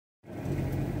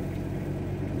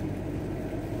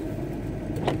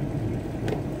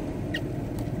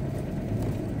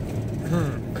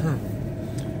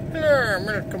and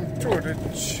welcome to the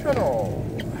channel.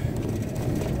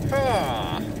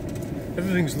 Ah,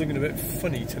 everything's looking a bit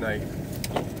funny tonight.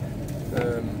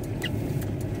 I've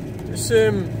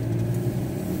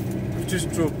just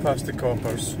drove past the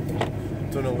coppers.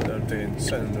 Don't know what they're doing,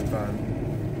 sitting in their van.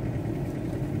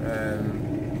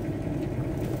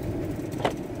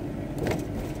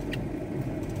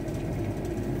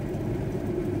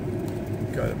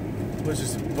 What's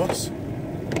this, a bus?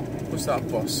 What's that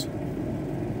bus?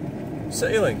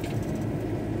 Stirling.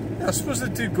 Yeah, I suppose they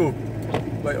do go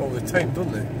like all the time,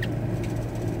 don't they?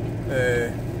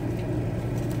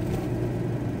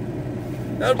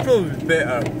 That'd probably be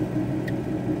better.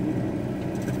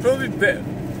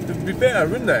 It'd be better,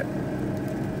 wouldn't it?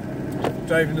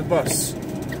 Driving the bus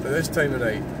at this time of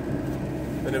night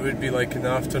than it would be like in the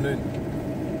afternoon.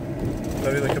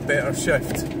 Maybe like a better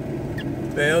shift.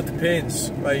 Well, it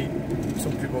depends. Like,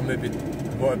 some people maybe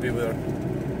want to be with their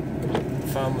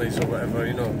families or whatever,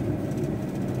 you know,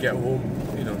 get home,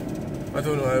 you know. I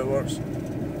don't know how it works.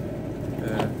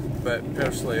 But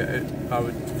personally, I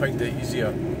would find it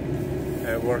easier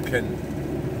working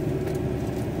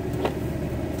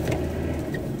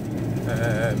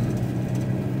at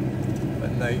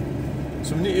night.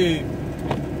 So we need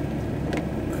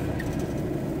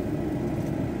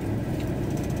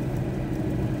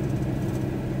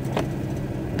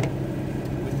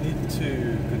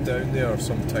to go down there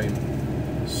sometime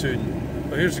soon.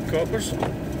 Oh, here's the coppers.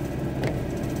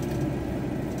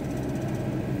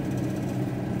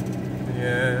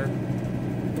 Yeah.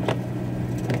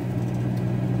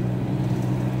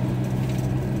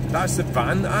 That's the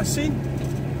van that I seen.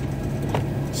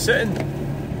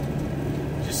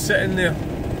 Just sitting there.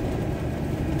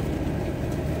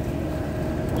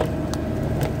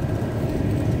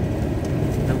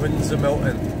 The winds are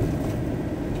melting.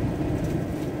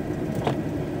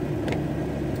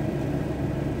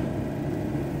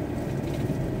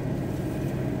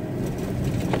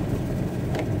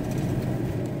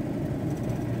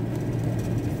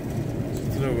 I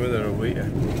don't know whether I'll wait.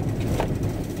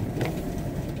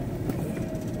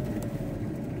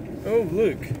 Oh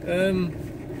look,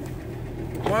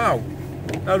 wow,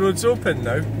 that road's open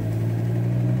now.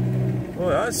 Oh,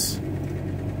 that's,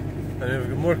 and then we've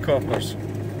got more coppers.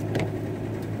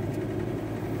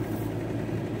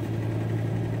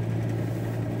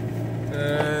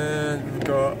 And we've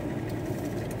got,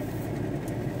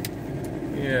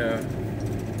 yeah,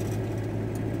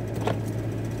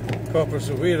 coppers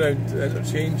are way around the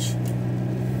Interchange,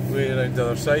 way around the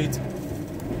other side.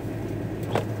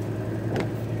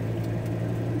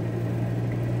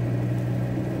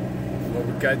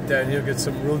 Get down here, get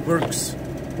some roadworks.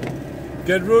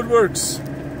 Get roadworks.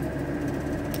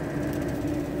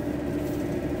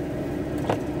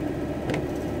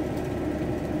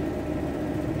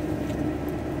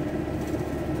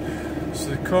 So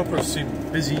the coppers seem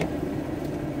busy.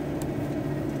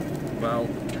 Wow.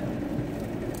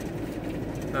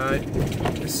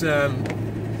 It's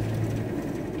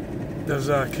there's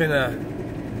a kind of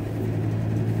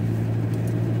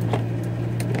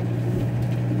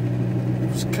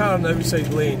car on the outside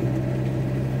lane,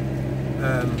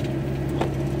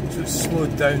 so it's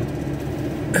slowed down.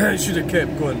 It should have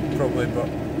kept going probably, but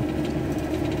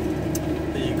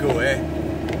there you go, eh?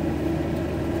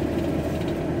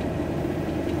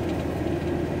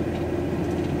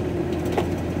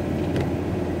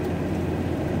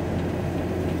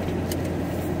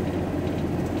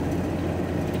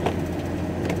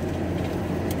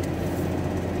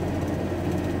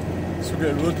 So we've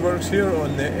got roadworks here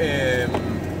on the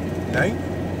 9.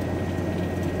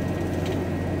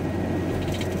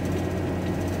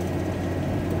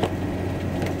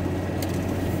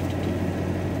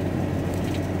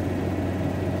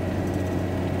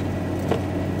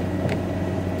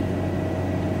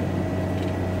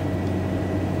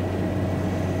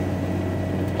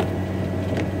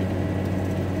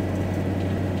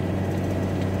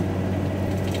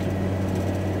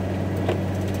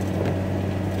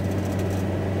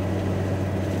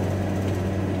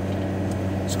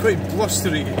 It's quite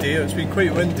blustery today, it's been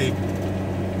quite windy.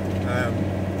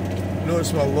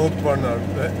 Notice my log burner,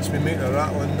 it's been making a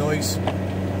rattling noise.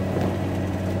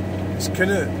 It's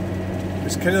kind of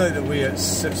like the way it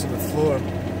sits on the floor.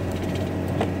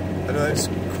 I know it's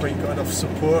quite got enough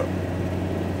support,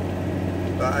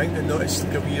 but I think I noticed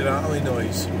like a wee rattling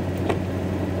noise.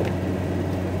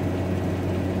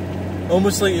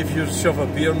 Almost like if you shove a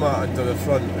beer mat under the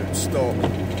front, it would stop.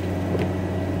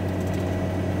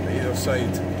 Either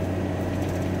side.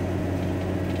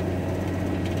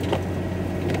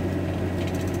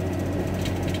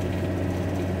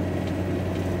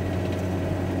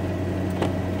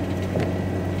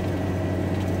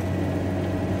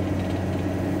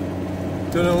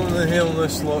 the hell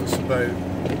this lot's about?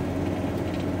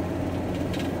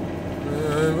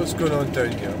 What's going on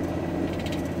down here?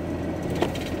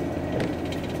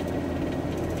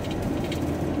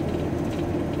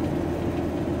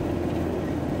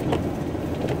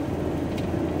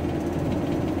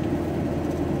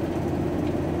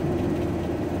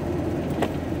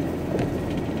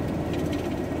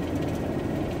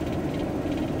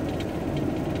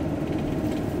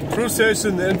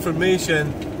 Processing the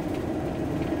information.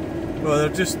 Well, they're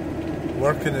just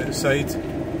working outside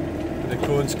and the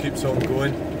cones keeps on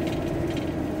going.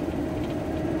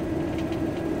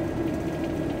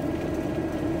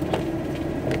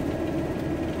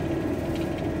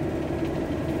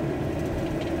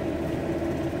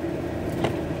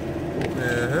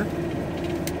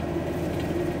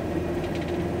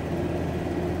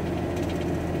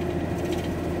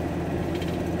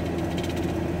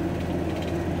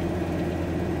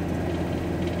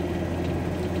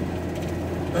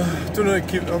 I don't know how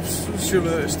to keep. I'm so sure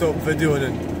whether to stop videoing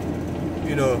and,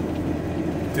 you know,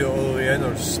 do it all the way in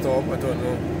or stop. I don't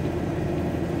know.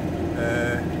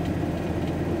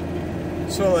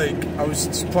 So like I was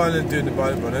just planning on doing the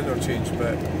Bannockburn interchange,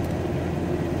 but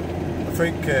I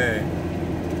think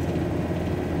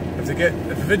if the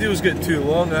videos get too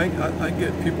long, I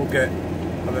get people get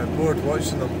a bit bored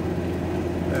watching them.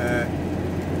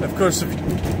 Of course, if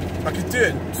I could do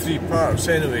it in 3 parts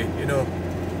anyway, you know.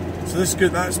 So this is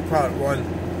good, that's part 1,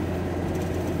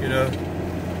 you know.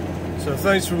 So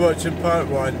thanks for watching part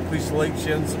 1, please like,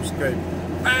 share and subscribe.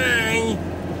 Bye!